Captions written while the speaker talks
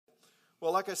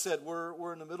Well, like I said,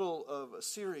 we're in the middle of a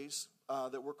series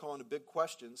that we're calling the Big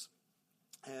Questions.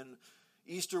 And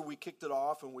Easter, we kicked it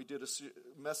off, and we did a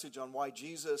message on why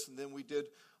Jesus, and then we did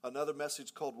another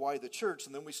message called Why the Church,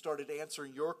 and then we started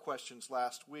answering your questions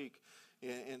last week.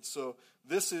 And so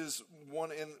this is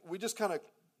one, and we just kind of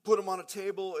put them on a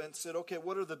table and said, okay,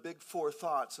 what are the big four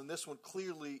thoughts? And this one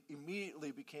clearly,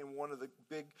 immediately became one of the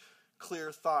big,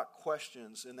 clear thought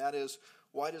questions, and that is,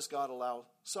 why does God allow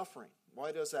suffering?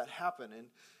 Why does that happen?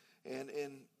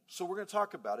 And so we're going to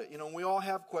talk about it. You know, we all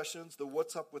have questions, the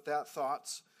what's up with that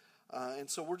thoughts. And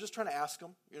so we're just trying to ask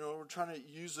them. You know, we're trying to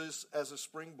use this as a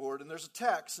springboard. And there's a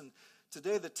text, and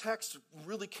today the text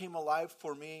really came alive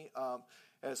for me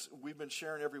as we've been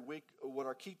sharing every week what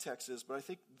our key text is. But I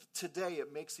think today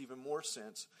it makes even more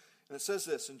sense. And it says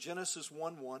this in Genesis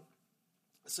 1:1.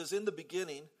 It says, in the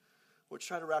beginning, well,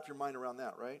 try to wrap your mind around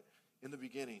that, right? In the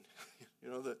beginning. You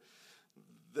know,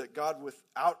 that God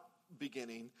without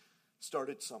beginning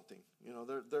started something. You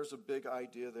know, there's a big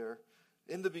idea there.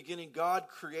 In the beginning, God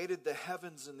created the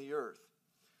heavens and the earth.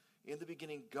 In the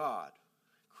beginning, God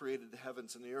created the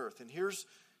heavens and the earth. And here's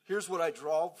what I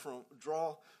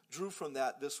drew from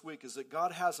that this week, is that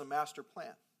God has a master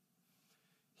plan.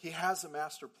 He has a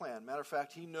master plan. Matter of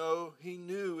fact, he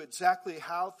knew exactly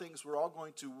how things were all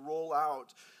going to roll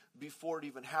out before it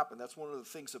even happened. That's one of the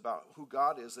things about who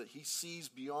God is, that he sees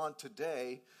beyond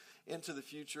today into the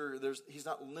future. He's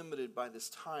not limited by this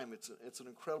time. It's an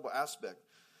incredible aspect.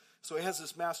 So he has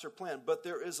this master plan, but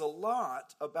there is a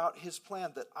lot about his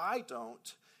plan that I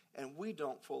don't and we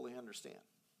don't fully understand.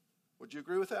 Would you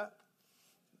agree with that?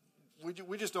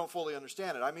 We just don't fully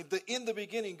understand it. I mean, in the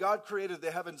beginning, God created the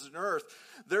heavens and earth.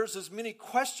 There's as many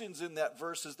questions in that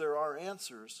verse as there are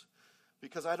answers,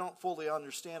 because I don't fully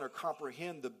understand or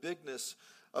comprehend the bigness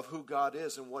of who God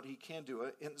is and what he can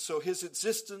do. And so his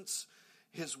existence,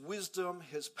 his wisdom,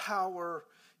 his power,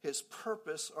 his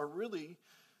purpose are really,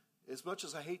 as much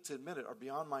as I hate to admit it, are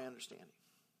beyond my understanding.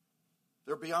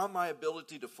 They're beyond my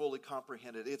ability to fully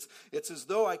comprehend it. It's as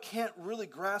though I can't really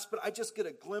grasp it. I just get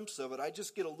a glimpse of it. I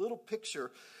just get a little picture.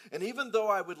 And even though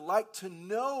I would like to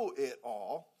know it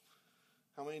all,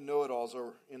 how many know-it-alls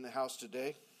are in the house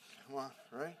today? Come on,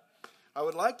 right? I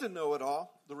would like to know it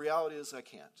all. The reality is I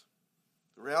can't.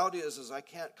 The reality is I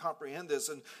can't comprehend this.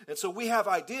 And so we have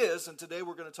ideas, and today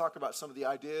we're going to talk about some of the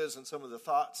ideas and some of the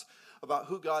thoughts about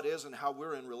who God is and how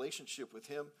we're in relationship with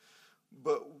him.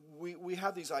 But we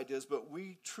have these ideas, but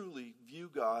we truly view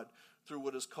God through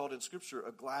what is called in Scripture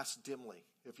a glass dimly.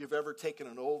 If you've ever taken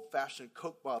an old-fashioned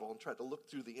Coke bottle and tried to look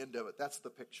through the end of it, that's the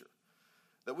picture.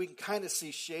 That we can kind of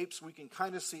see shapes, we can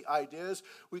kind of see ideas,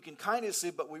 we can kind of see,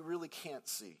 but we really can't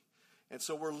see. And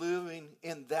so we're living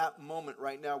in that moment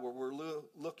right now where we're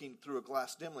looking through a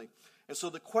glass dimly. And so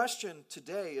the question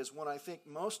today is one I think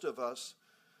most of us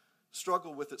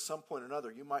struggle with at some point or another.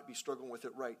 You might be struggling with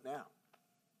it right now.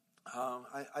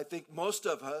 I think most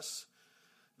of us,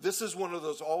 this is one of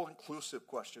those all-inclusive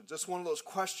questions. It's one of those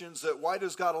questions that, why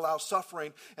does God allow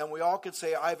suffering? And we all could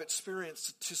say, I've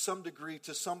experienced to some degree,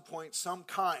 to some point, some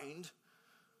kind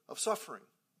of suffering.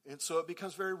 And so it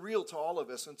becomes very real to all of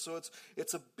us. And so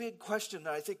it's a big question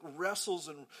that I think wrestles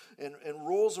and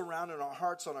rolls around in our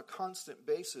hearts on a constant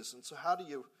basis. And so how do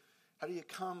you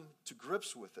come to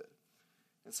grips with it?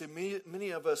 And see,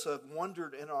 many of us have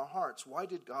wondered in our hearts, why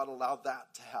did God allow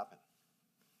that to happen?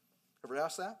 Ever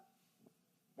asked that?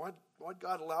 Why did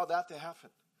God allow that to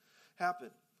happen?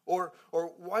 Or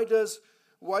why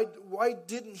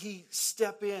didn't he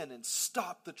step in and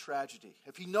stop the tragedy?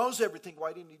 If he knows everything,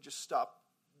 why didn't he just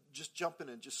jump in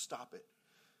and just stop it?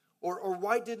 Or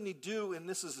why didn't he do, and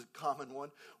this is a common one,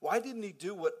 why didn't he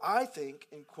do what I think,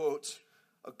 in quotes,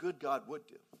 a good God would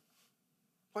do?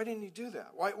 Why didn't he do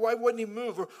that? Why wouldn't he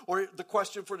move? Or the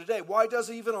question for today, why does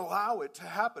he even allow it to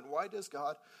happen? Why does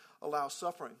God allow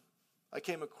suffering? I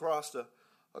came across a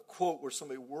quote where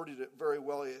somebody worded it very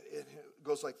well. It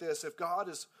goes like this: if God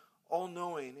is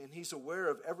all-knowing and he's aware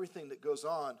of everything that goes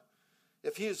on,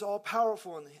 if he is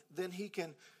all-powerful, and then he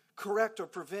can correct or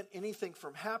prevent anything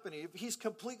from happening, if he's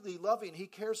completely loving, he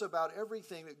cares about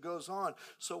everything that goes on.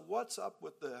 So what's up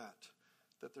with that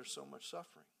there's so much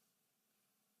suffering?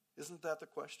 Isn't that the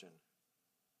question?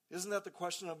 Isn't that the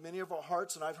question of many of our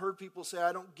hearts? And I've heard people say,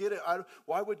 I don't get it.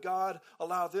 Why would God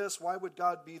allow this? Why would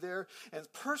God be there? And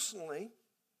personally,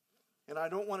 and I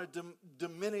don't want to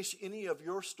diminish any of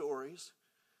your stories,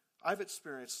 I've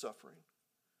experienced suffering.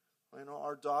 You know,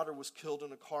 our daughter was killed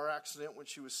in a car accident when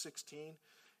she was 16,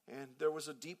 and there was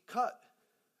a deep cut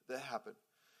that happened.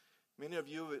 Many of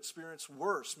you have experienced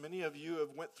worse. Many of you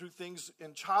have went through things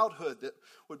in childhood that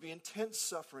would be intense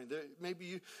suffering.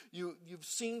 Maybe you've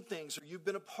seen things or you've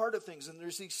been a part of things, and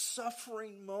there's these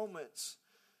suffering moments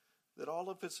that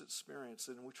all of us experience,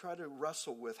 and we try to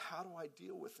wrestle with, how do I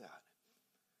deal with that?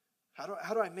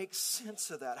 How do I make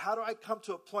sense of that? How do I come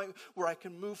to a point where I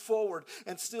can move forward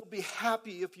and still be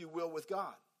happy, if you will, with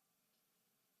God?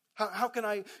 How can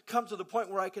I come to the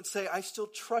point where I can say, I still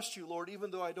trust you, Lord,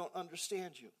 even though I don't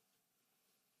understand you?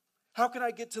 How can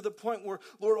I get to the point where,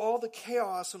 Lord, all the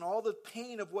chaos and all the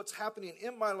pain of what's happening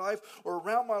in my life or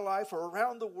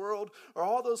around the world or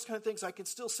all those kind of things, I can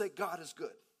still say God is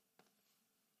good?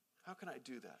 How can I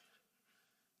do that?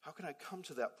 How can I come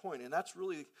to that point? And that's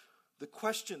really the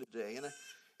question today.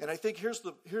 And I think here's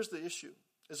the issue,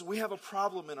 is we have a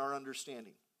problem in our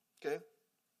understanding, okay?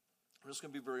 I'm just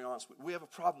going to be very honest with you. We have a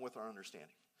problem with our understanding.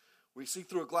 We see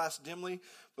through a glass dimly,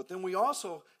 but then we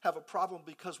also have a problem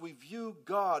because we view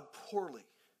God poorly.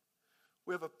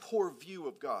 We have a poor view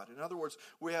of God. In other words,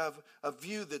 we have a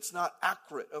view that's not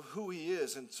accurate of who he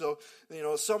is. And so,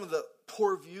 some of the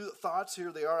poor view thoughts,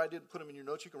 here they are. I didn't put them in your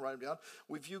notes. You can write them down.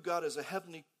 We view God as a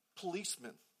heavenly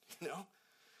policeman,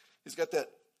 He's got that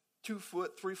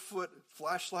 2-foot, 3-foot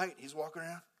flashlight. He's walking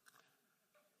around.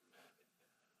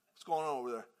 What's going on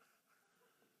over there?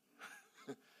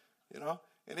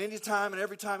 And anytime and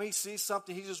every time he sees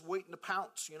something, he's just waiting to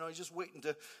pounce. He's just waiting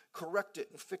to correct it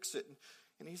and fix it.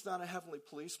 And he's not a heavenly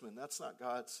policeman. That's not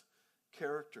God's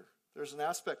character. There's an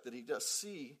aspect that he does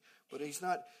see, but he's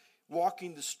not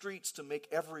walking the streets to make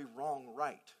every wrong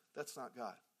right. That's not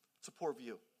God. It's a poor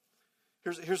view.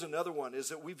 Here's another one, is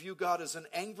that we view God as an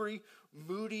angry,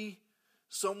 moody,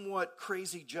 somewhat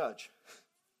crazy judge,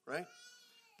 right?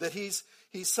 That he's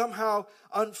somehow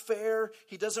unfair.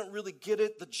 He doesn't really get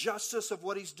it. The justice of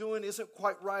what he's doing isn't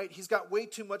quite right. He's got way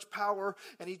too much power,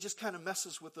 and he just kind of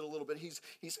messes with it a little bit. He's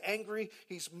angry.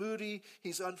 He's moody.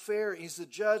 He's unfair. He's the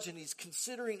judge, and he's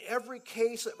considering every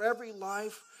case of every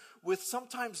life with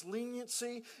sometimes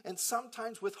leniency and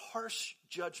sometimes with harsh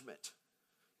judgment.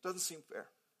 Doesn't seem fair.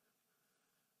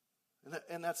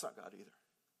 And that's not God either.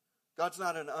 God's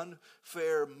not an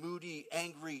unfair, moody,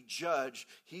 angry judge.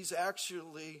 He's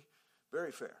actually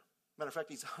very fair. Matter of fact,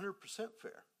 he's 100%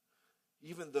 fair,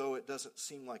 even though it doesn't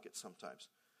seem like it sometimes.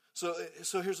 So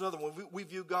here's another one. We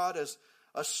view God as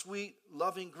a sweet,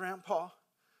 loving grandpa.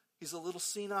 He's a little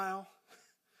senile,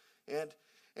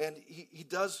 and he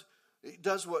does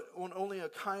what only a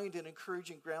kind and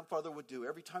encouraging grandfather would do.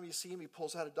 Every time you see him, he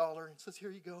pulls out $1 and says, "Here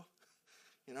you go."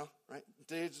 Right?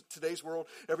 Today's world,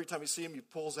 every time you see him, he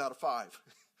pulls out a 5.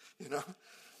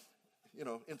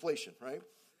 Inflation, right?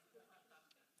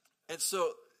 And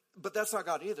so, but that's not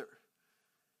God either.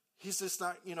 He's just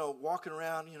not, walking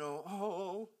around,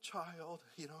 oh, child,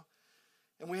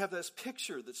 And we have this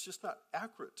picture that's just not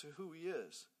accurate to who he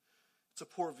is. It's a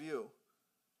poor view.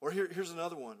 Or here's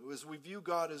another one, is we view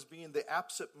God as being the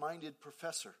absent-minded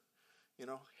professor.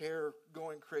 Hair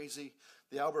going crazy,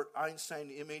 the Albert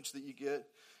Einstein image that you get,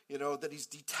 that he's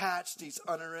detached, he's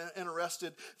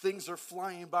uninterested, things are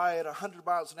flying by at 100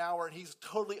 miles an hour, and he's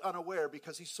totally unaware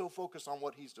because he's so focused on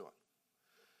what he's doing.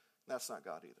 That's not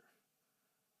God either.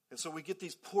 And so we get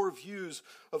these poor views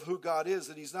of who God is,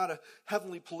 that he's not a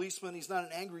heavenly policeman, he's not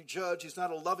an angry judge, he's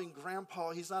not a loving grandpa,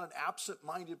 he's not an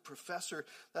absent-minded professor.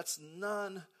 That's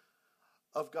none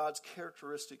of God's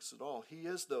characteristics at all. He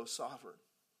is, though, sovereign.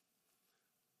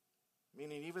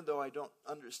 Meaning, even though I don't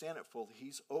understand it fully,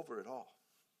 he's over it all.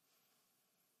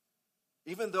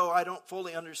 Even though I don't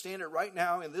fully understand it right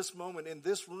now, in this moment, in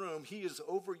this room, he is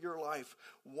over your life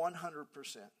 100%.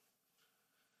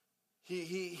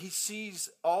 He sees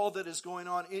all that is going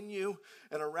on in you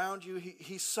and around you.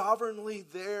 He's sovereignly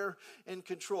there in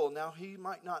control. Now, he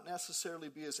might not necessarily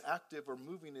be as active or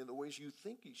moving in the ways you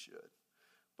think he should,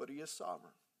 but he is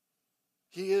sovereign.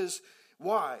 He is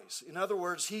wise. In other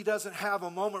words, he doesn't have a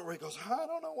moment where he goes, I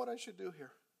don't know what I should do here.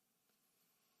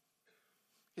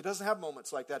 He doesn't have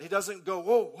moments like that. He doesn't go,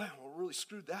 oh, wow, I really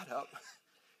screwed that up.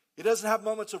 He doesn't have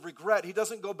moments of regret. He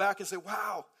doesn't go back and say,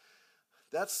 wow,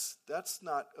 that's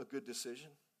not a good decision.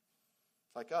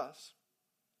 Like us.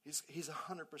 He's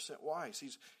 100%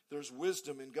 wise. There's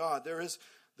wisdom in God. There is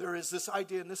this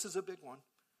idea, and this is a big one.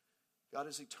 God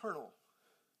is eternal.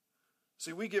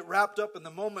 See, we get wrapped up in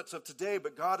the moments of today,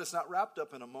 but God is not wrapped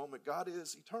up in a moment. God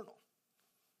is eternal.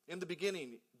 In the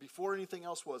beginning, before anything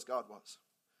else was, God was.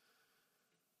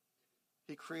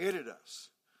 He created us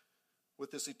with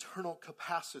this eternal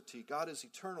capacity. God is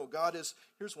eternal.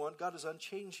 Here's one, God is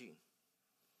unchanging.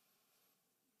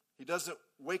 He doesn't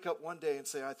wake up one day and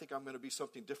say, I think I'm going to be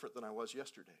something different than I was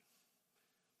yesterday.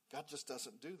 God just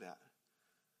doesn't do that.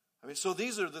 I mean, so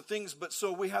these are the things, but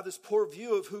so we have this poor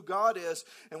view of who God is,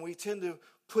 and we tend to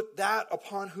put that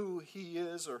upon who he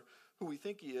is or who we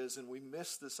think he is, and we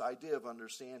miss this idea of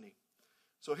understanding.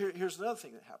 So here's another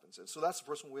thing that happens. And so that's the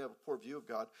first one, we have a poor view of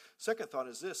God. Second thought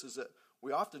is this, is that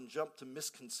we often jump to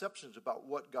misconceptions about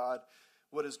what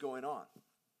is going on.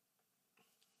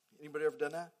 Anybody ever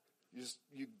done that?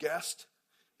 You guessed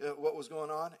what was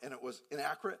going on, and it was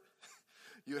inaccurate.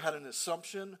 You had an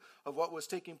assumption of what was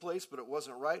taking place, but it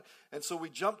wasn't right. And so we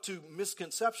jump to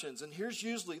misconceptions. And here's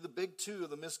usually the big two of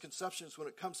the misconceptions when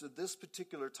it comes to this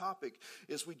particular topic,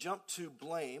 is we jump to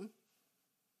blame.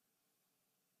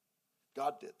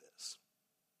 God did this.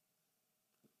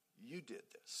 You did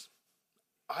this.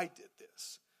 I did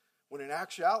this. When in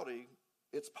actuality,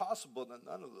 it's possible that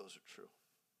none of those are true.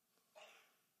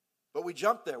 But we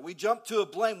jump there. We jump to a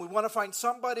blame. We want to find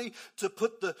somebody to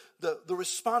put the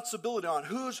responsibility on.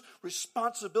 Whose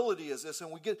responsibility is this? And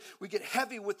we get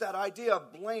heavy with that idea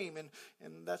of blame.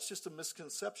 And that's just a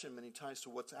misconception many times to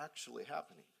what's actually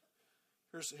happening.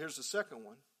 Here's the second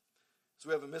one. So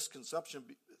we have a misconception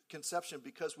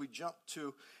because we jump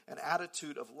to an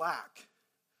attitude of lack.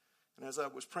 And as I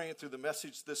was praying through the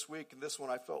message this week, and this one,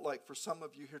 I felt like for some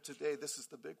of you here today, this is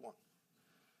the big one.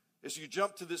 Is you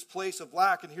jump to this place of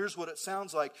lack, and here's what it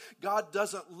sounds like. God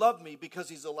doesn't love me because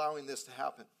he's allowing this to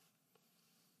happen.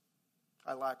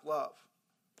 I lack love.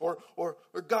 Or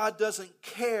God doesn't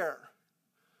care.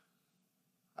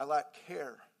 I lack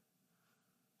care.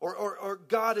 Or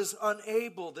God is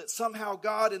unable, that somehow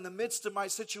God in the midst of my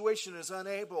situation is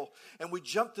unable. And we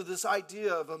jump to this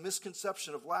idea of a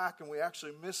misconception of lack, and we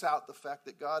actually miss out the fact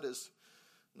that God is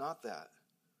not that.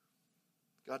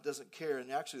 God doesn't care,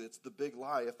 and actually it's the big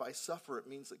lie. If I suffer, it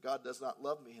means that God does not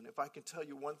love me. And if I can tell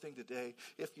you one thing today,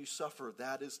 if you suffer,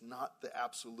 that is not the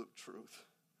absolute truth.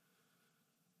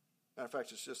 Matter of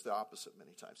fact, it's just the opposite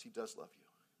many times. He does love you.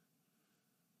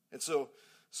 And so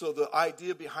the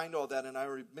idea behind all that, and I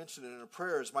already mentioned it in a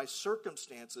prayer, is my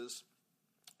circumstances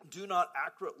do not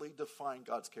accurately define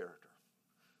God's character.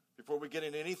 Before we get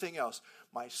into anything else,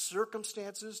 my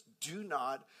circumstances do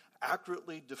not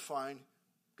accurately define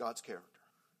God's character.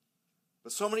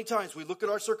 But so many times we look at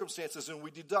our circumstances and we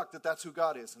deduct that that's who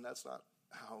God is, and that's not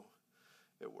how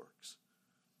it works.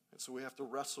 And so we have to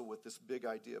wrestle with this big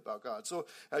idea about God. So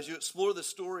as you explore the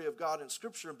story of God in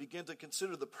Scripture and begin to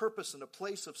consider the purpose and the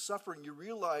place of suffering, you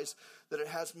realize that it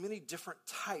has many different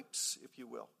types, if you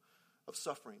will, of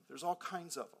suffering. There's all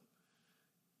kinds of them.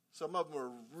 Some of them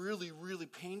are really, really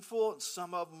painful, and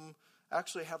some of them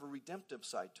actually have a redemptive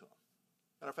side to them.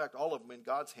 Matter of fact, all of them in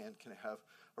God's hand can have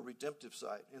a redemptive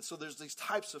side. And so there's these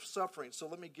types of suffering. So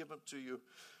let me give them to you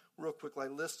real quickly. I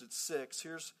listed 6.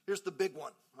 Here's the big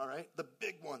one, all right? The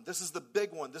big one. This is the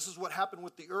big one. This is what happened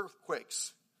with the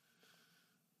earthquakes.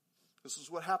 This is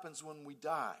what happens when we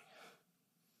die.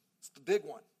 It's the big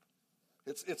one.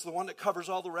 It's the one that covers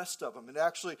all the rest of them. And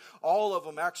actually, all of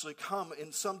them actually come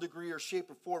in some degree or shape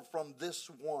or form from this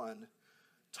one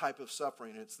type of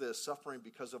suffering. It's this, suffering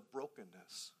because of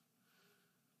brokenness.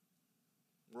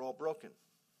 We're all broken.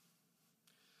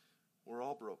 We're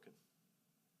all broken.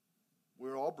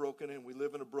 We're all broken, and we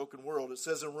live in a broken world. It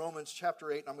says in Romans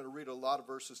chapter 8, and I'm going to read a lot of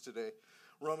verses today.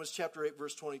 Romans chapter 8,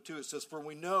 verse 22, it says, "For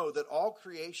we know that all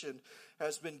creation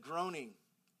has been groaning."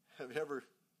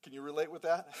 Can you relate with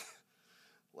that?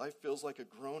 Life feels like a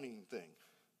groaning thing.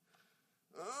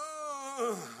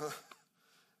 Oh,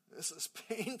 this is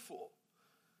painful.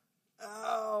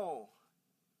 Ow.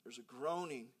 There's a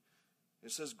groaning.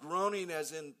 It says groaning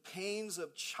as in pains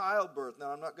of childbirth.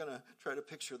 Now, I'm not going to try to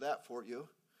picture that for you.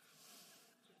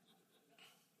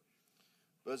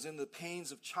 But as in the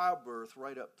pains of childbirth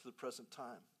right up to the present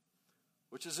time.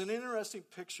 Which is an interesting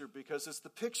picture because it's the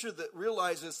picture that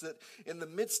realizes that in the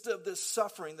midst of this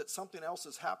suffering that something else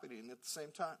is happening at the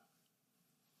same time.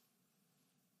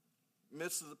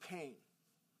 Midst of the pain.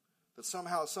 That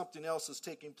somehow something else is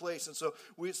taking place. And so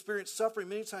we experience suffering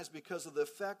many times because of the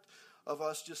effect of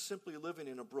us just simply living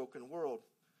in a broken world.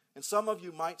 And some of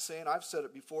you might say, and I've said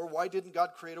it before, why didn't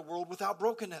God create a world without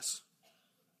brokenness?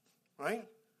 Right?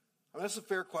 I mean, that's a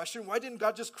fair question. Why didn't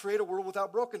God just create a world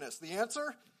without brokenness? The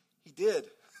answer? He did.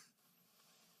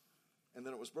 And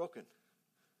then it was broken.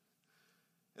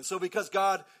 And so because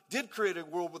God did create a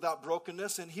world without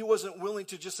brokenness, and he wasn't willing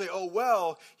to just say, oh,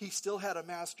 well, he still had a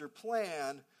master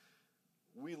plan,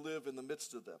 we live in the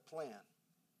midst of that plan.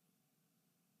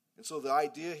 And so the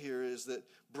idea here is that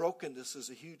brokenness is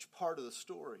a huge part of the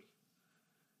story.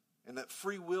 And that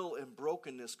free will and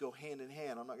brokenness go hand in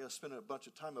hand. I'm not going to spend a bunch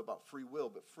of time about free will,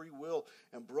 but free will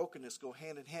and brokenness go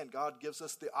hand in hand. God gives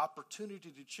us the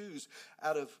opportunity to choose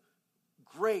out of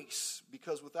grace,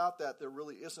 because without that, there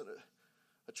really isn't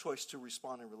a choice to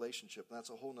respond in relationship. And that's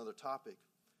a whole other topic.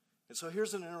 And so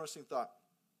here's an interesting thought.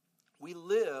 We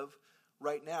live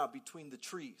right now between the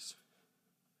trees.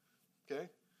 Okay?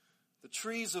 The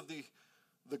trees of the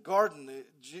garden.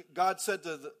 God said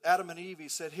to Adam and Eve, he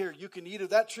said, here, you can eat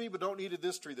of that tree, but don't eat of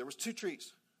this tree. There was 2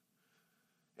 trees.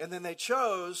 And then they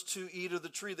chose to eat of the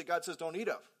tree that God says don't eat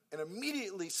of. And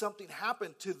immediately something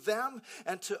happened to them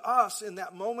and to us in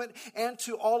that moment and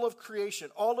to all of creation.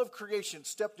 All of creation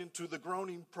stepped into the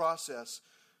groaning process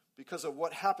because of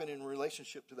what happened in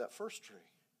relationship to that first tree.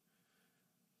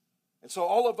 And so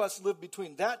all of us live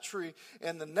between that tree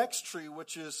and the next tree,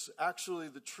 which is actually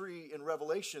the tree in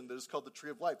Revelation that is called the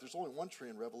tree of life. There's only 1 tree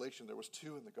in Revelation. There was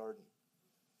 2 in the garden.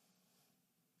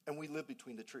 And we live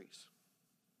between the trees.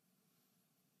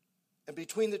 And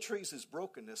between the trees is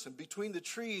brokenness. And between the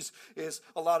trees is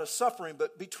a lot of suffering.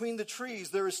 But between the trees,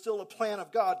 there is still a plan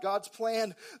of God. God's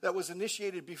plan that was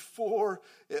initiated before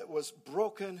it was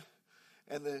broken.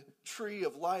 And the tree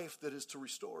of life that is to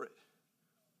restore it.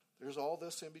 There's all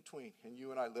this in between. And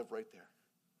you and I live right there.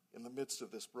 In the midst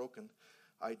of this broken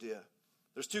idea.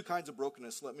 There's 2 kinds of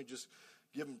brokenness. Let me just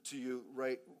give them to you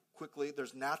right quickly.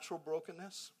 There's natural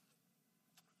brokenness,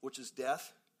 which is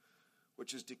death,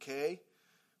 which is decay,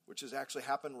 which has actually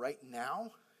happened right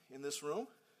now in this room.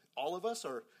 All of us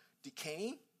are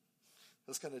decaying.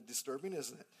 That's kind of disturbing,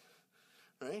 isn't it?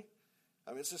 Right?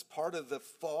 I mean, it's just part of the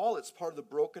fall. It's part of the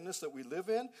brokenness that we live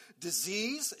in.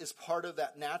 Disease is part of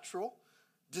that natural.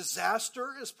 Disaster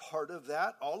is part of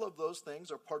that. All of those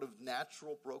things are part of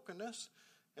natural brokenness,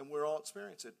 and we're all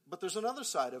experiencing it. But there's another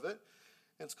side of it,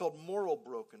 and it's called moral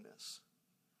brokenness.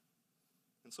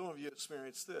 And some of you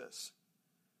experience this.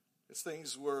 It's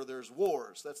things where there's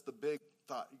wars. That's the big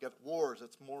thought. You got wars.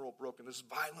 That's moral brokenness.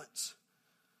 Violence.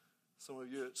 Some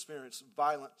of you experience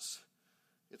violence.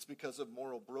 It's because of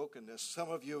moral brokenness. Some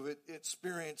of you have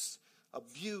experienced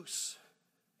abuse,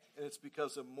 and it's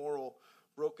because of moral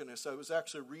brokenness. I was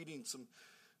actually reading some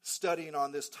studying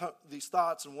on these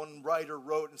thoughts, and one writer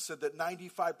wrote and said that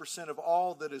 95% of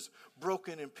all that is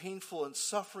broken and painful and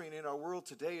suffering in our world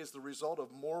today is the result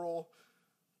of moral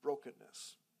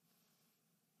brokenness.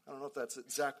 I don't know if that's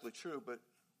exactly true, but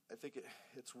I think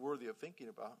it's worthy of thinking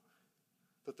about.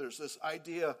 But there's this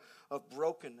idea of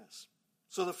brokenness.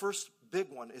 So the first big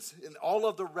one is, and all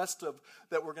of the rest of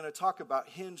that we're going to talk about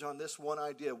hinge on this one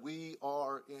idea. We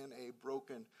are in a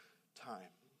broken time.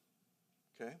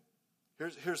 Okay?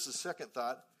 Here's the second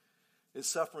thought. Is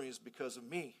suffering is because of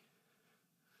me.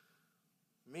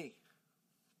 Me.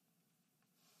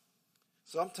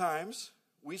 Sometimes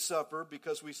we suffer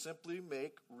because we simply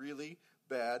make really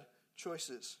bad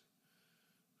choices.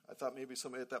 I thought maybe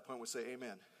somebody at that point would say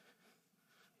amen.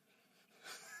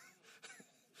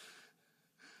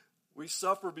 We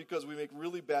suffer because we make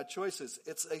really bad choices.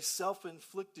 It's a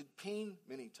self-inflicted pain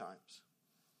many times.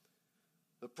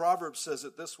 The Proverbs says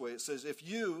it this way. It says, if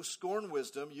you scorn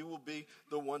wisdom, you will be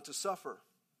the one to suffer.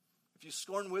 If you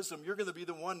scorn wisdom, you're going to be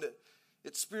the one that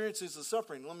experiences the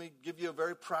suffering. Let me give you a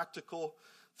very practical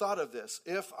thought of this.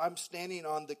 If I'm standing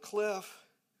on the cliff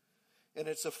and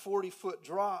it's a 40-foot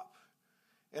drop,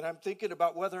 and I'm thinking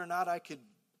about whether or not I could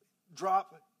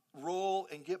drop, roll,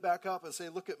 and get back up and say,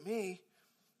 look at me,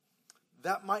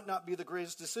 that might not be the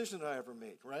greatest decision I ever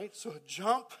made, right? So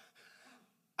jump,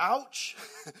 ouch,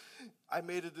 I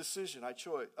made a decision, a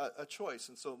choice.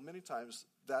 And so many times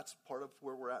that's part of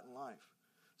where we're at in life.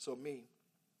 So me.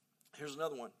 Here's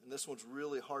another one, and this one's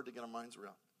really hard to get our minds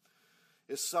around.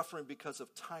 Is suffering because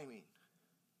of timing.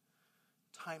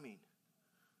 Timing.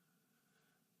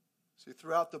 See,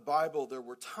 throughout the Bible, there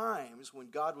were times when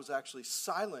God was actually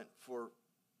silent for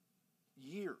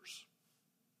years.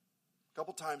 A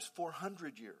couple times,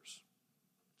 400 years.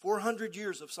 400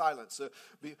 years of silence.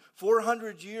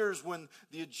 400 years when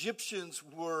the Egyptians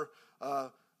were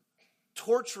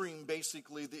torturing,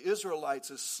 basically, the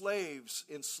Israelites as slaves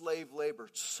in slave labor.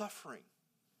 Suffering.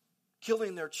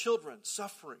 Killing their children.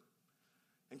 Suffering.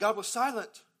 And God was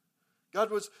silent.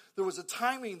 There was a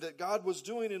timing that God was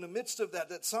doing in the midst of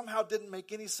that somehow didn't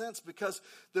make any sense, because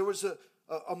there was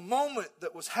a moment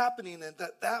that was happening, and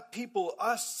that people,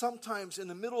 us, sometimes in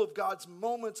the middle of God's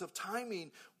moments of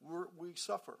timing, we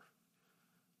suffer.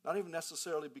 Not even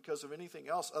necessarily because of anything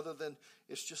else other than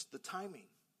it's just the timing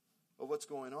of what's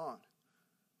going on.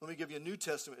 Let me give you a New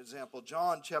Testament example.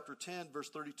 John chapter 10, verse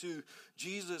 32.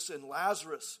 Jesus and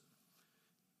Lazarus,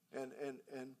 and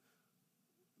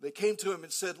they came to him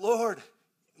and said, Lord,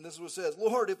 and this is what it says,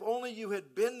 Lord, if only you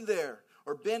had been there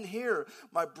or been here,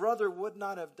 my brother would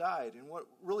not have died. And what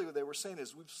really they were saying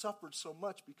is, we've suffered so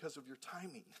much because of your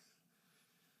timing.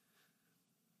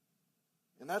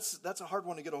 And that's a hard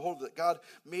one to get a hold of, that God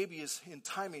maybe is in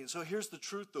timing. And so here's the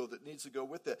truth, though, that needs to go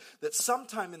with it. That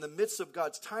sometime in the midst of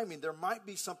God's timing, there might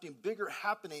be something bigger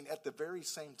happening at the very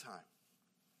same time.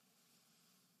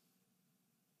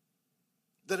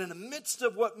 That in the midst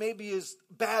of what maybe is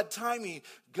bad timing,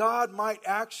 God might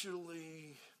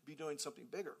actually be doing something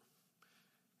bigger.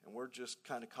 And we're just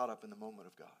kind of caught up in the moment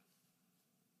of God.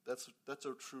 That's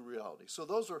a true reality. So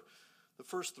those are the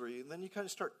first three. And then you kind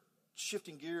of start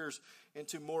shifting gears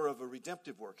into more of a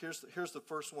redemptive work. Here's the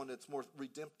first one that's more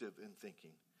redemptive in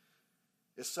thinking.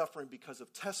 It's suffering because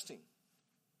of testing.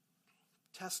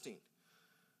 Testing.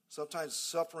 Sometimes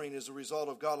suffering is a result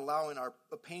of God allowing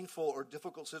a painful or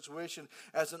difficult situation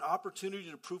as an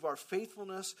opportunity to prove our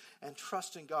faithfulness and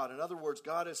trust in God. In other words,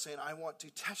 God is saying, I want to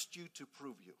test you to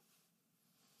prove you.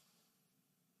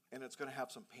 And it's going to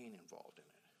have some pain involved in it.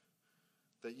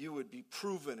 That you would be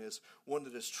proven as one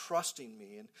that is trusting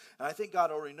me. And I think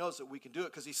God already knows that we can do it,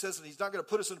 because he says that he's not going to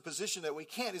put us in a position that we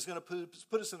can't. He's going to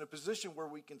put us in a position where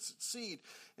we can succeed.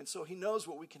 And so he knows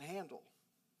what we can handle.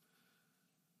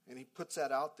 And he puts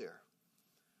that out there.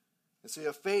 And see,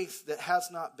 a faith that has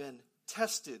not been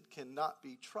tested cannot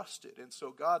be trusted. And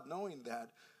so God, knowing that,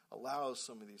 allows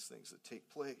some of these things to take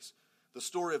place. The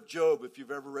story of Job, if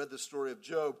you've ever read the story of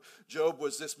Job, Job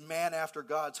was this man after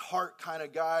God's heart kind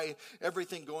of guy,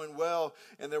 everything going well.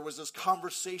 And there was this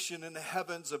conversation in the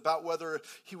heavens about whether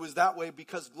he was that way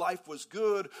because life was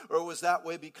good, or it was that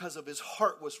way because of his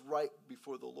heart was right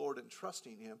before the Lord and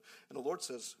trusting him. And the Lord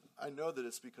says, I know that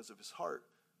it's because of his heart.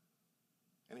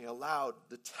 And he allowed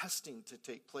the testing to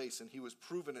take place, and he was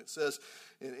proven. It says,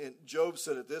 and Job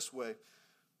said it this way,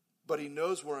 but he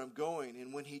knows where I'm going,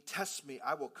 and when he tests me,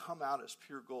 I will come out as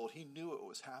pure gold. He knew it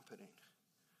was happening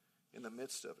in the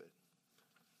midst of it.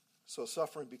 So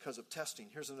suffering because of testing.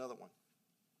 Here's another one.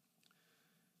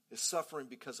 Is suffering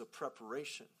because of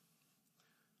preparation.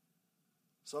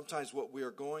 Sometimes what we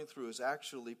are going through is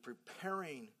actually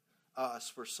preparing us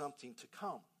for something to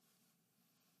come.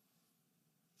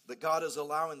 That God is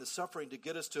allowing the suffering to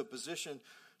get us to a position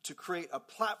to create a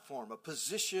platform, a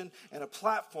position and a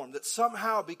platform that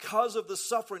somehow, because of the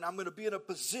suffering, I'm going to be in a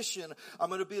position, I'm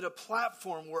going to be in a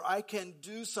platform where I can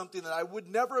do something that I would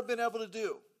never have been able to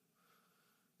do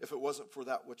if it wasn't for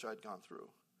that which I'd gone through.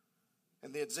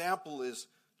 And the example is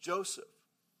Joseph.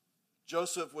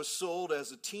 Joseph was sold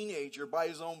as a teenager by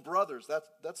his own brothers.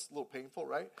 That's a little painful,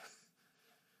 right?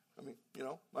 I mean,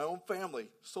 my own family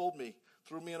sold me,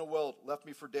 threw me in a well, left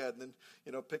me for dead, and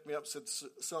then, picked me up, said,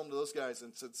 sell them to those guys,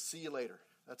 and said, see you later.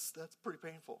 That's pretty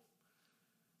painful.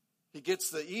 He gets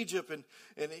to Egypt,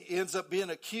 and he ends up being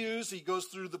accused. He goes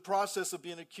through the process of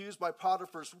being accused by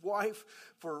Potiphar's wife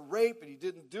for rape, and he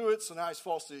didn't do it, so now he's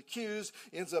falsely accused.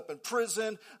 He ends up in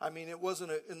prison. I mean, it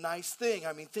wasn't a nice thing.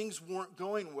 I mean, things weren't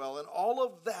going well, and all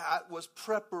of that was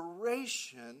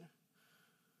preparation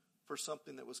for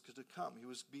something that was to come. He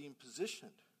was being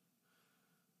positioned.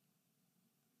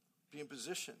 Being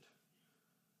positioned.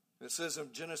 And it says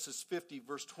in Genesis 50,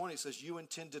 verse 20, it says, you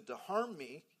intended to harm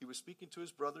me. He was speaking to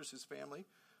his brothers, his family,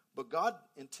 but God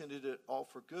intended it all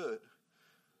for good.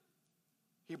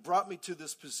 He brought me to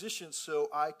this position so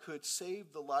I could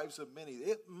save the lives of many.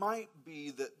 It might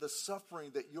be that the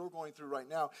suffering that you're going through right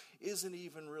now isn't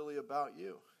even really about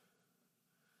you.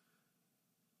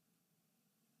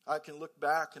 I can look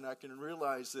back and I can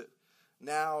realize that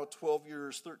now, 12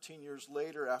 years, 13 years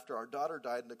later, after our daughter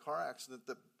died in the car accident,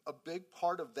 a big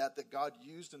part of that God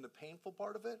used in the painful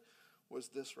part of it was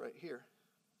this right here.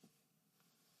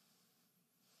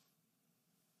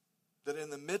 That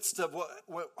in the midst of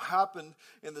what happened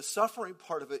in the suffering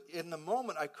part of it, in the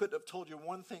moment, I couldn't have told you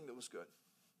one thing that was good.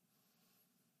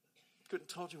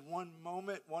 Couldn't have told you one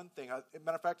moment, one thing. As a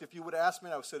matter of fact, if you would have asked me,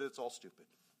 I would have said it's all stupid.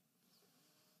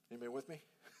 Anybody with me?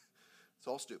 It's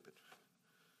all stupid.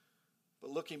 But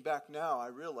looking back now, I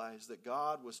realize that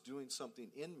God was doing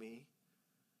something in me.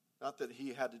 Not that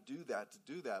he had to do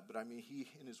that, but I mean, he,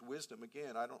 in his wisdom,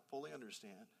 again, I don't fully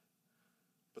understand.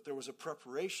 But there was a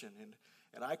preparation,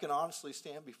 and I can honestly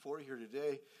stand before you here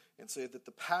today and say that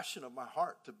the passion of my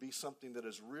heart to be something that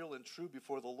is real and true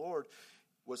before the Lord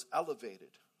was elevated.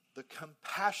 The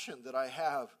compassion that I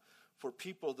have for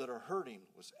people that are hurting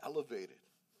was elevated.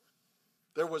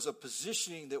 There was a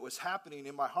positioning that was happening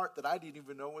in my heart that I didn't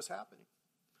even know was happening.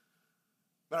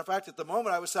 Matter of fact, at the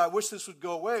moment, I would say, I wish this would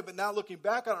go away. But now looking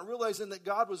back on it, realizing that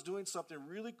God was doing something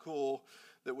really cool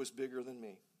that was bigger than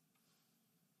me.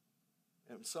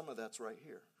 And some of that's right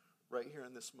here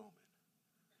in this moment.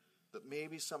 That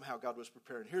maybe somehow God was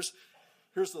preparing. Here's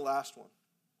the last one.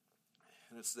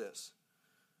 And it's this.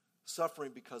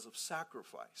 Suffering because of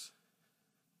sacrifice.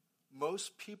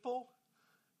 Most people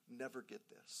never get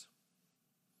this.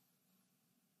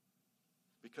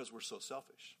 because we're so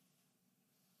selfish.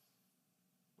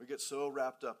 We get so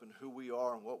wrapped up in who we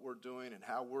are and what we're doing and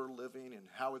how we're living and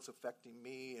how it's affecting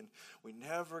me, and we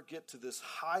never get to this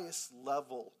highest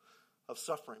level of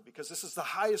suffering, because this is the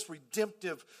highest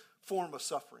redemptive form of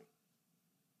suffering,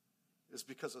 is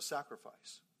because of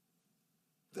sacrifice.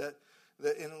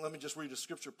 And let me just read a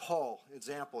scripture. Paul,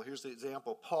 example. Here's the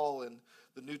example. Paul in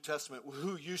the New Testament,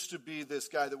 who used to be this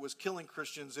guy that was killing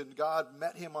Christians, and God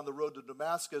met him on the road to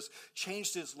Damascus,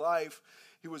 changed his life.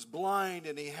 He was blind,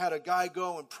 and he had a guy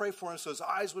go and pray for him so his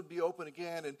eyes would be open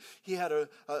again, and he had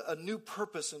a new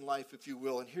purpose in life, if you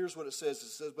will. And here's what it says. It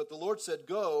says, "But the Lord said,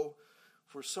 'Go,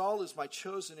 for Saul is my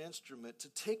chosen instrument to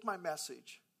take my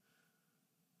message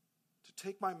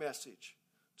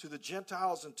to the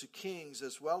Gentiles and to kings,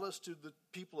 as well as to the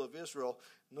people of Israel.'"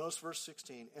 Notice verse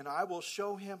 16. "And I will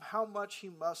show him how much he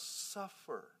must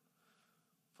suffer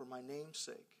for my name's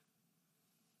sake."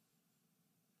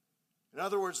 In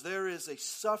other words, there is a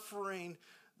suffering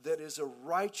that is a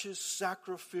righteous,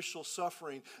 sacrificial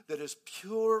suffering that is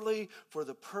purely for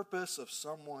the purpose of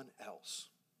someone else.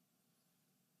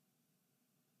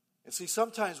 And see,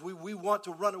 sometimes we want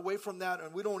to run away from that,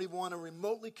 and we don't even want to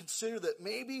remotely consider that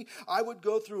maybe I would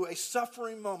go through a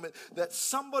suffering moment that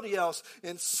somebody else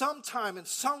in some time, in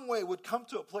some way, would come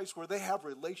to a place where they have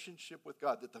relationship with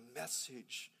God, that the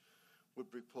message would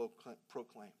be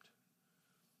proclaimed.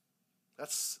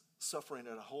 That's suffering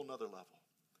at a whole nother level.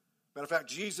 Matter of fact,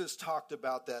 Jesus talked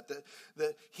about that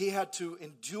he had to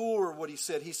endure what he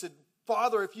said. He said,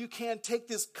 "Father, if you can, take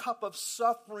this cup of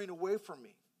suffering away from me."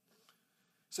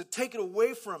 He said, "Take it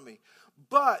away from me.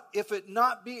 But if it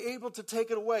not be able to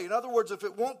take it away," in other words, if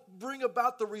it won't bring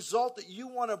about the result that you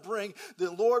want to bring,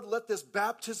 then Lord, let this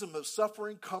baptism of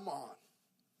suffering come on.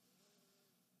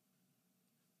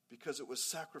 Because it was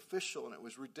sacrificial and it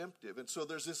was redemptive. And so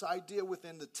there's this idea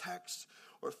within the text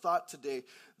or thought today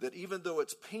that even though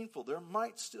it's painful, there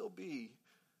might still be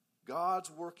God's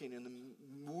working in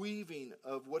the weaving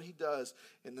of what he does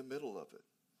in the middle of it.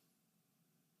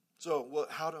 So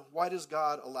why does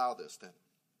God allow this then?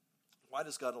 Why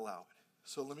does God allow it?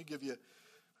 So let me give you,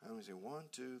 1,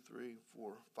 2, 3,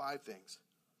 4, 5 things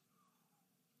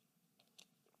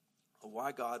of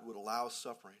why God would allow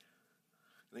suffering.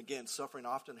 And again, suffering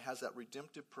often has that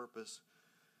redemptive purpose.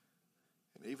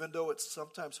 And even though it's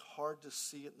sometimes hard to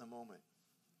see it in the moment.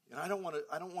 And I don't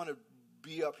want to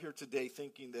be up here today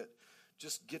thinking that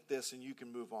just get this and you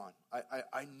can move on.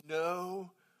 I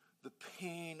know the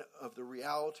pain of the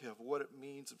reality of what it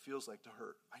means and feels like to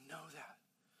hurt. I know that.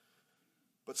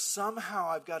 But somehow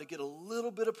I've got to get a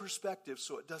little bit of perspective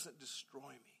so it doesn't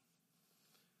destroy me.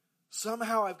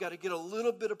 Somehow I've got to get a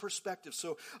little bit of perspective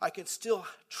so I can still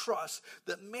trust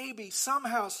that maybe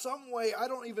somehow, some way, I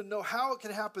don't even know how it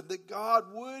can happen, that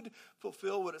God would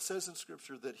fulfill what it says in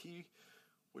Scripture, that he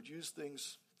would use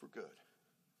things for good.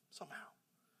 Somehow.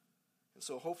 And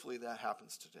so hopefully that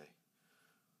happens today.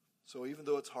 So even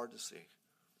though it's hard to see,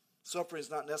 suffering is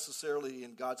not necessarily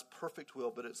in God's perfect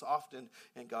will, but it's often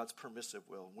in God's permissive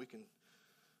will. And we can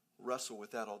wrestle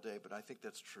with that all day, but I think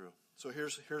that's true. So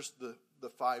here's the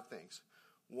 5 things.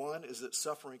 One is that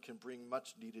suffering can bring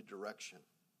much needed direction.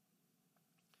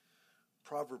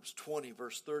 Proverbs 20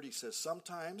 verse 30 says,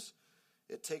 "Sometimes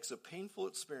it takes a painful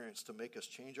experience to make us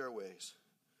change our ways."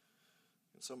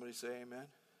 Can somebody say amen?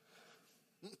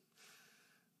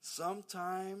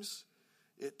 Sometimes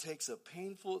it takes a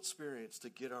painful experience to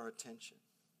get our attention.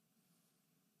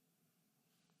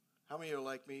 How many are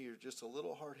like me? You're just a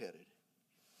little hard-headed.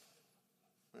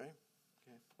 Right?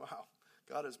 Okay. Wow.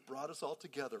 God has brought us all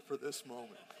together for this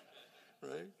moment.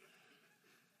 Right?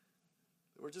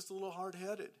 We're just a little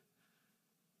hard-headed.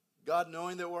 God,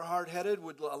 knowing that we're hard-headed,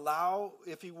 would allow,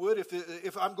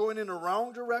 if I'm going in a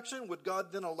wrong direction, would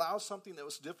God then allow something that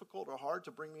was difficult or hard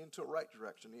to bring me into a right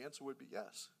direction? The answer would be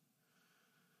yes.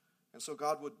 And so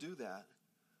God would do that.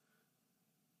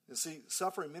 And see,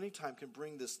 suffering many times can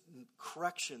bring this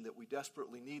correction that we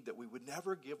desperately need, that we would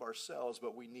never give ourselves,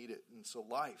 but we need it. And so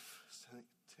life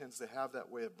tends to have that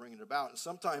way of bringing it about. And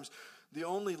sometimes the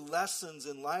only way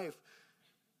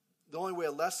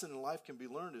a lesson in life can be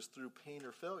learned is through pain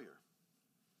or failure.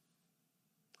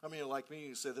 How many are like me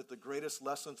who say that the greatest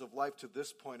lessons of life to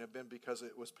this point have been because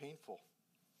it was painful?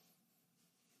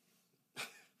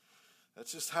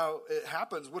 That's just how it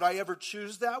happens. Would I ever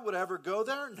choose that? Would I ever go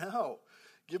there? No.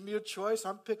 Give me a choice.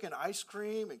 I'm picking ice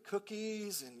cream and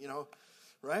cookies and,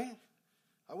 right?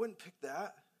 I wouldn't pick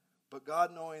that. But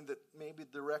God, knowing that maybe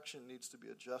direction needs to be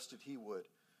adjusted, he would.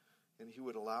 And he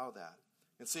would allow that.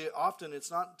 And see, often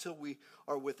it's not until we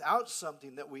are without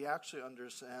something that we actually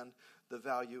understand the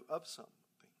value of something.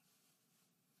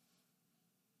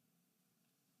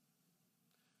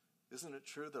 Isn't it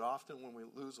true that often when we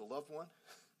lose a loved one,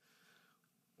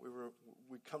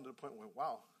 we come to the point where,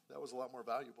 wow, that was a lot more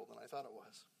valuable than I thought it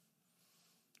was.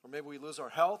 Or maybe we lose our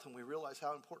health and we realize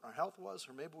how important our health was.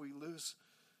 Or maybe we lose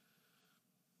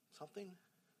something.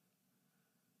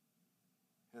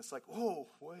 And it's like, oh,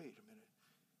 wait a minute.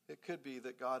 It could be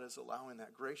that God is allowing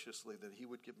that graciously, that he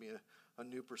would give me a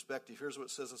new perspective. Here's what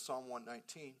it says in Psalm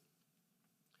 119.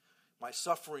 My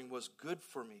suffering was good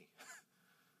for me,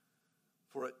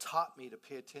 for it taught me to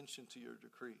pay attention to your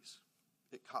decrees.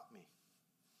 It caught me.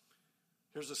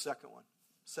 Here's the second one.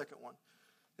 Second one.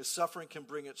 His suffering can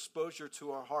bring exposure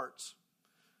to our hearts.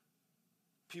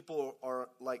 People are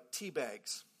like tea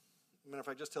bags. I mean, if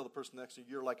I just tell the person next to you,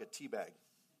 you're like a tea bag.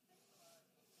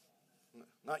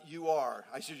 Not you are.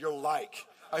 I said you're like.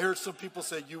 I heard some people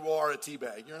say you are a tea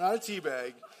bag. You're not a tea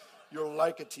bag. You're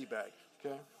like a tea bag.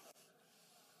 Okay?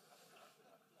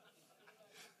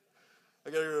 I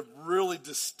got to give really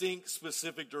distinct,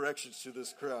 specific directions to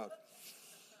this crowd.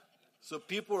 So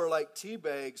people are like tea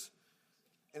bags,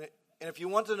 and if you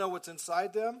want to know what's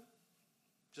inside them,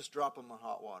 just drop them in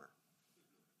hot water.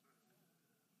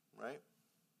 Right?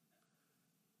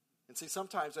 And see,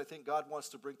 sometimes I think God wants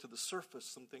to bring to the surface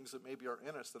some things that maybe are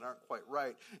in us that aren't quite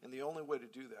right, and the only way to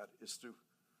do that is through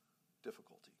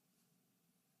difficulty.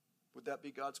 Would that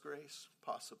be God's grace?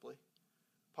 Possibly.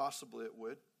 Possibly it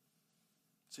would.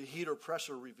 See, heat or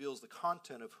pressure reveals the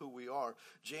content of who we are.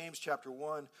 James chapter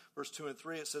 1, verse 2 and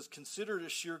 3, it says, consider it a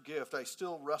sheer gift. I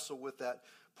still wrestle with that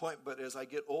point, but as I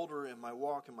get older in my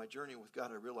walk and my journey with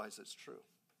God, I realize it's true.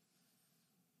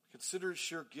 Consider it a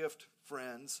sheer gift,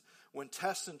 friends. When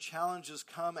tests and challenges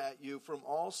come at you from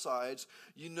all sides,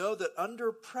 you know that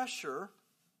under pressure,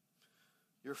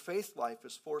 your faith life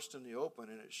is forced in the open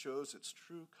and it shows its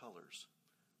true colors,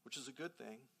 which is a good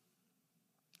thing.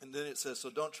 And then it says,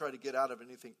 so don't try to get out of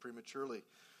anything prematurely.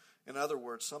 In other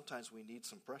words, sometimes we need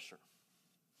some pressure.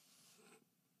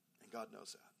 And God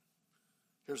knows that.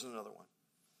 Here's another one.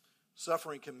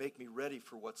 Suffering can make me ready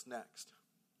for what's next.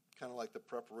 Kind of like the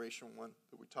preparation one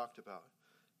that we talked about.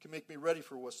 It can make me ready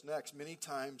for what's next. Many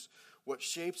times, what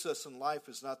shapes us in life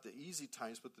is not the easy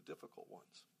times, but the difficult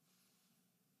ones.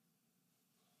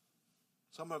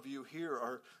 Some of you here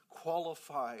are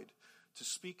qualified to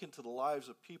speak into the lives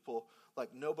of people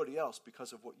like nobody else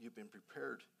because of what you've been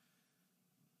prepared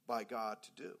by God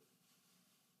to do.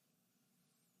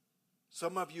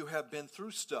 Some of you have been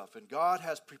through stuff and God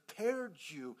has prepared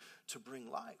you to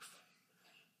bring life.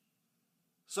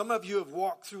 Some of you have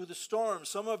walked through the storm.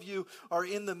 Some of you are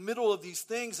in the middle of these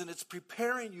things and it's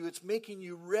preparing you. It's making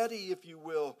you ready, if you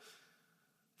will,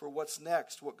 for what's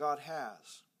next, what God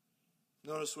has.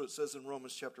 Notice what it says in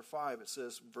Romans chapter 5. It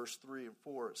says, verse 3 and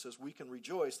 4, it says, we can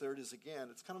rejoice. There it is again.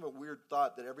 It's kind of a weird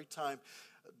thought that every time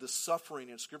the suffering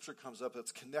in Scripture comes up,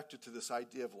 it's connected to this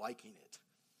idea of liking it.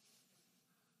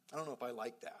 I don't know if I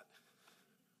like that,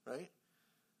 right?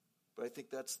 But I think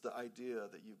that's the idea,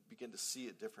 that you begin to see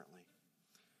it differently.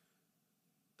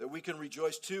 That we can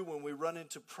rejoice too when we run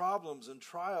into problems and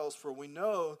trials, for we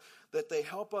know that they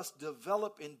help us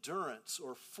develop endurance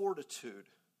or fortitude.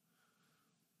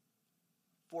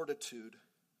 Fortitude.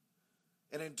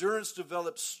 And endurance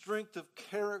develops strength of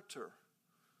character.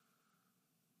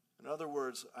 In other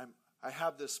words, I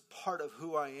have this part of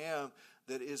who I am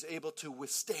that is able to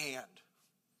withstand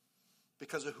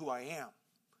because of who I am.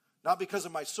 Not because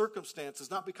of my circumstances,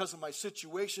 not because of my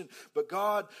situation, but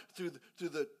God, through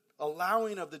the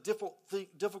allowing of the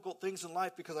difficult things in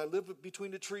life, because I live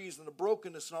between the trees and the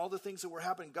brokenness and all the things that were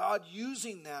happening, God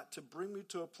using that to bring me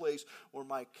to a place where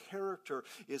my character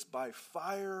is by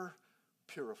fire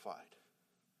purified.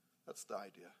 That's the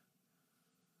idea.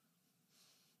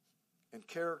 And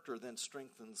character then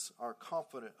strengthens our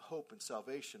confident hope in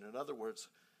salvation. In other words,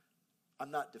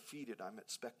 I'm not defeated, I'm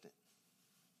expectant.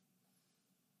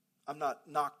 I'm not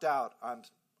knocked out,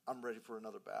 I'm ready for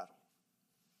another battle.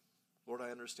 Lord,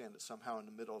 I understand that somehow in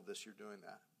the middle of this you're doing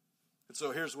that. And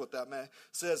so here's what that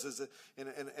says, is that, and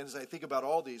as I think about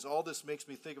all this makes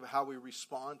me think of how we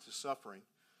respond to suffering.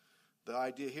 The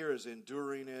idea here is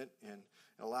enduring it and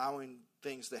allowing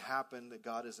things to happen, that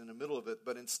God is in the middle of it,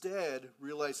 but instead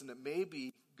realizing that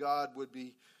maybe God would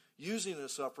be using the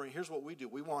suffering. Here's what we do.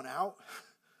 We want out.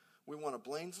 We want to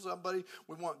blame somebody.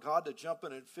 We want God to jump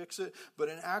in and fix it. But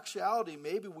in actuality,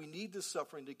 maybe we need this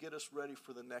suffering to get us ready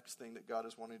for the next thing that God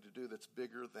is wanting to do that's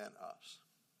bigger than us.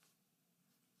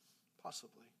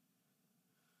 Possibly.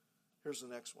 Here's the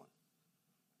next one.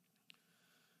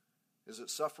 Is that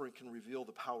suffering can reveal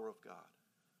the power of God.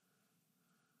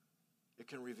 It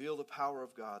can reveal the power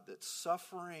of God. That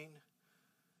suffering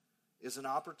is an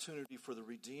opportunity for the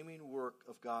redeeming work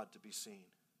of God to be seen.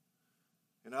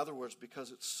 In other words,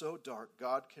 because it's so dark,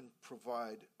 God can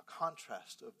provide a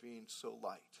contrast of being so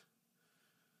light.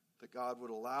 That God would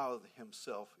allow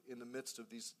himself in the midst of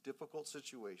these difficult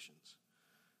situations.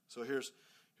 So here's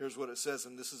what it says,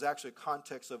 and this is actually a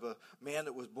context of a man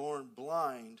that was born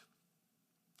blind.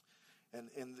 And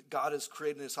God is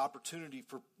creating this opportunity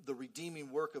for the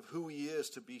redeeming work of who he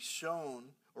is to be shown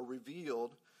or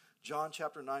revealed. John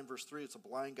chapter 9, verse 3, it's a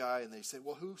blind guy, and they say,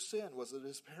 well, who sinned? Was it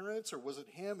his parents or was it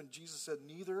him? And Jesus said,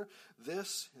 neither.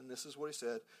 This, and this is what he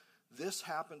said, this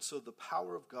happened so the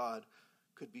power of God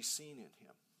could be seen in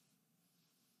him.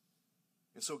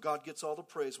 And so God gets all the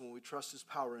praise when we trust his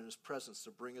power and his presence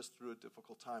to bring us through a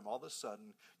difficult time. All of a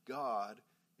sudden, God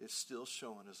is still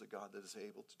shown as a God that is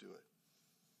able to do it.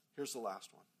 Here's the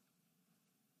last one.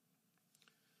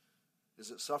 Is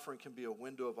that suffering can be a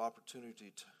window of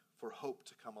opportunity for hope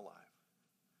to come alive.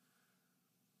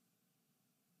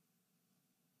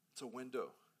 It's a window.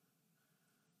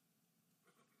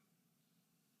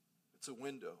 It's a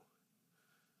window.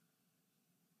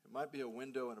 It might be a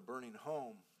window in a burning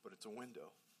home, but it's a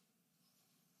window.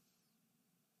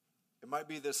 It might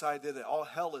be this idea that all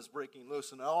hell is breaking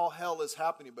loose and all hell is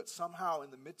happening, but somehow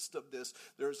in the midst of this,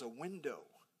 there's a window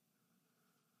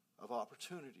of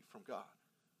opportunity from God.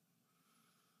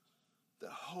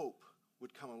 That hope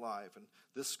would come alive. And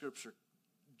this scripture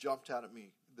jumped out at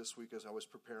me this week as I was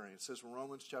preparing. It says in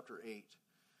Romans chapter 8,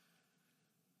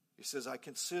 he says, I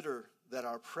consider that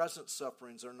our present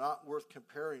sufferings are not worth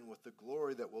comparing with the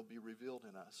glory that will be revealed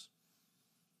in us.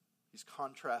 He's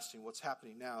contrasting what's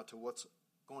happening now to what's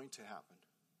going to happen.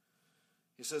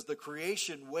 He says the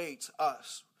creation waits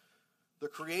us. The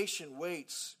creation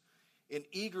waits in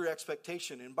eager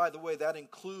expectation. And by the way, that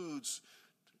includes,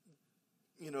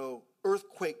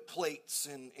 earthquake plates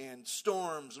and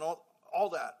storms and all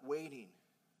that waiting.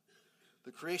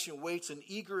 The creation waits in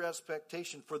eager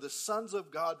expectation for the sons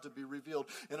of God to be revealed.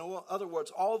 In other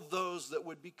words, all those that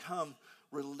would become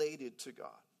related to God.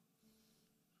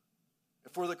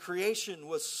 For the creation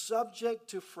was subject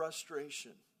to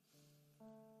frustration.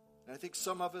 And I think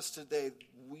some of us today,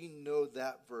 we know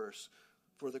that verse.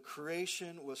 For the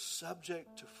creation was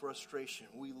subject to frustration.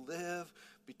 We live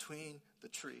between the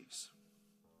trees.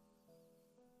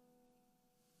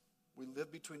 We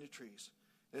live between the trees.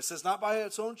 And it says not by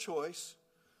its own choice.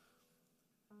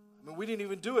 I mean, we didn't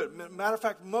even do it. Matter of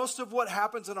fact, most of what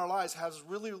happens in our lives has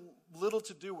really little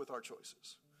to do with our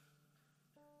choices.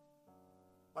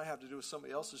 Might have to do with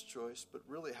somebody else's choice, but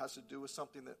really it has to do with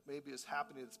something that maybe is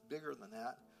happening that's bigger than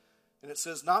that. And it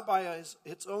says, not by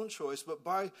its own choice, but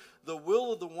by the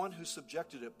will of the one who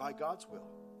subjected it, by God's will.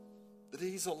 That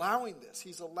he's allowing this.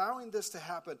 He's allowing this to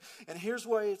happen. And here's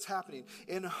why it's happening.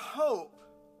 In hope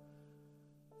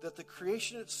that the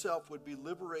creation itself would be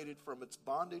liberated from its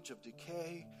bondage of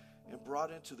decay and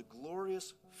brought into the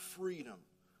glorious freedom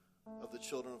of the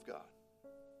children of God.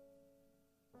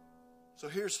 So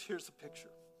here's the picture.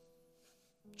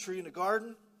 Tree in the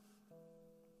garden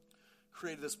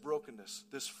created this brokenness,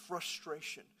 this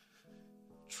frustration.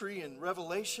 Tree in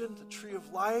Revelation, the tree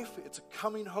of life, it's a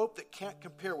coming hope that can't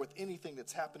compare with anything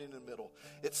that's happening in the middle,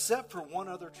 except for one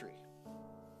other tree.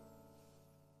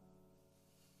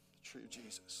 The tree of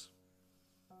Jesus.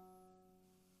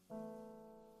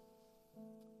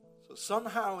 So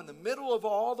somehow in the middle of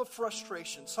all the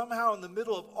frustration, somehow in the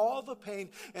middle of all the pain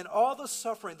and all the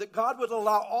suffering, that God would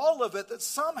allow all of it, that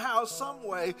somehow, some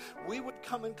way, we would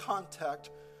come in contact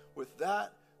with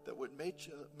that would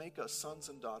make us sons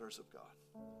and daughters of God.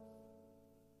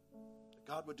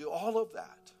 God would do all of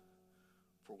that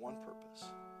for one purpose.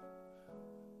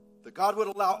 That God would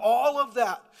allow all of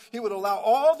that. He would allow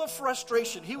all the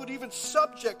frustration. He would even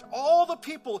subject all the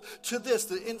people to this.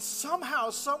 That in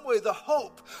somehow, some way, the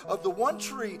hope of the one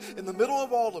tree in the middle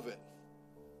of all of it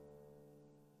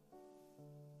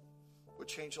would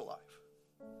change a life.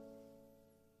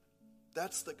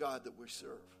 That's the God that we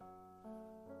serve.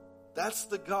 That's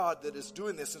the God that is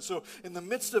doing this. And so in the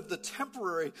midst of the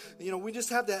temporary, we just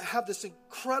have to have this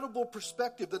incredible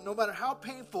perspective that no matter how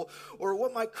painful or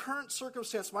what my current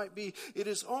circumstance might be, it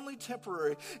is only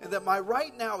temporary. And that my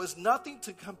right now is nothing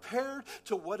to compare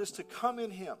to what is to come in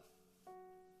Him.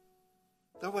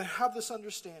 That we have this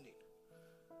understanding.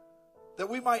 That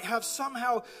we might have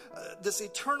somehow this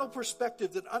eternal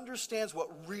perspective that understands what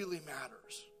really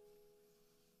matters.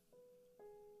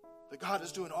 That God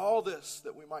is doing all this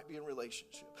that we might be in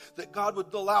relationship. That God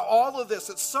would allow all of this.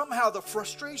 That somehow the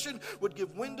frustration would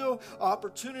give window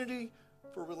opportunity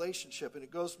for relationship. And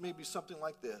it goes maybe something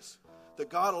like this. That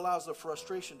God allows the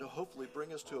frustration to hopefully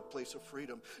bring us to a place of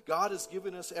freedom. God has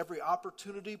given us every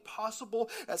opportunity possible,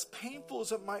 as painful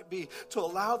as it might be, to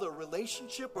allow the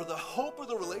relationship or the hope of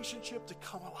the relationship relationship to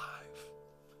come alive.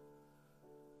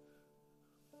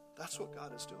 That's what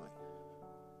God is doing.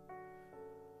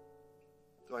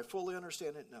 Do I fully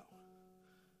understand it? No.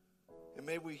 And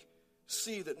may we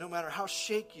see that no matter how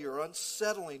shaky or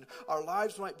unsettling our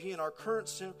lives might be in our current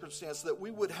circumstance, that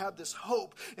we would have this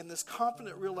hope and this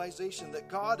confident realization that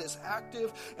God is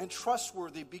active and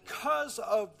trustworthy because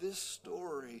of this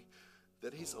story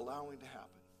that He's allowing to happen.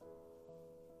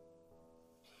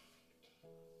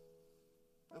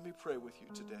 Let me pray with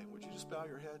you today. Would you just bow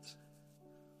your heads?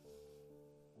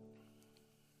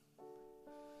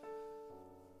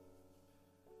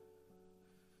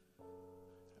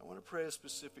 I want to pray a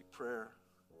specific prayer,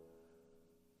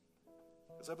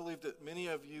 because I believe that many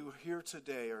of you here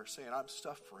today are saying, I'm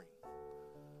suffering.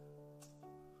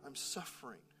 I'm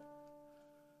suffering.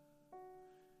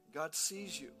 God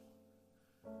sees you.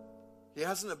 He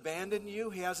hasn't abandoned you.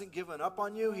 He hasn't given up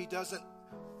on you. He doesn't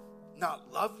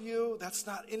not love you. That's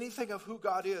not anything of who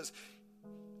God is.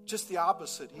 Just the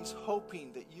opposite. He's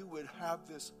hoping that you would have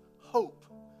this hope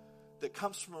that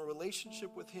comes from a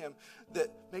relationship with Him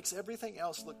that makes everything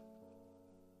else look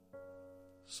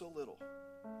so little.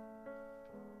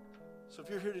 So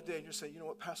if you're here today and you're saying, you know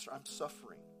what, Pastor, I'm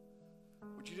suffering,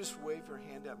 would you just wave your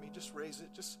hand at me? Just raise it.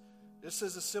 Just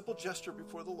as a simple gesture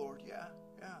before the Lord. Yeah.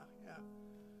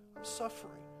 I'm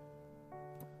suffering.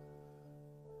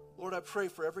 Lord, I pray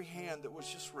for every hand that was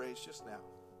just raised just now.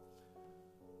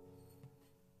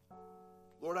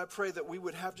 Lord, I pray that we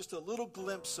would have just a little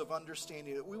glimpse of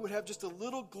understanding, that we would have just a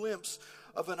little glimpse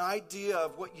of an idea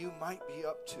of what you might be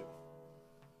up to.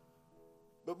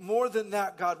 But more than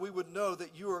that, God, we would know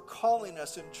that you are calling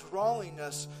us and drawing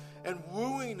us and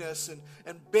wooing us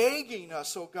and begging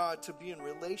us, oh God, to be in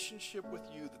relationship with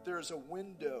you, that there is a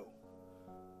window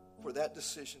for that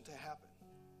decision to happen.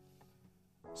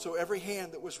 So every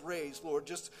hand that was raised, Lord,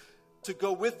 just to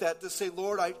go with that, to say,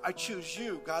 Lord, I choose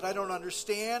you. God, I don't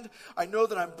understand. I know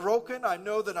that I'm broken. I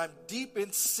know that I'm deep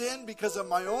in sin because of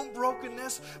my own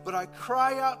brokenness, but I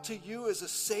cry out to you as a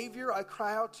Savior. I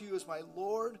cry out to you as my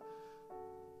Lord,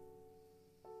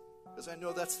 because I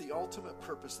know that's the ultimate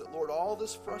purpose, that, Lord, all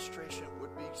this frustration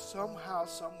would be somehow,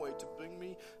 some way to bring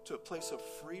me to a place of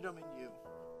freedom in you.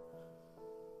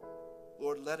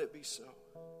 Lord, let it be so.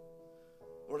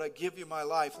 Lord, I give you my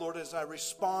life. Lord, as I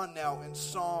respond now in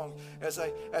song, as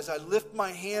I lift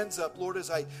my hands up, Lord, as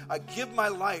I give my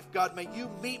life, God, may you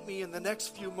meet me in the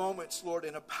next few moments, Lord,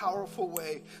 in a powerful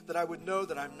way, that I would know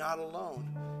that I'm not alone.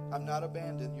 I'm not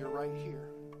abandoned. You're right here.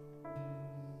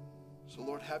 So,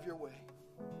 Lord, have your way.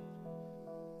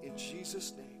 In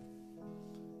Jesus' name,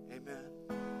 amen.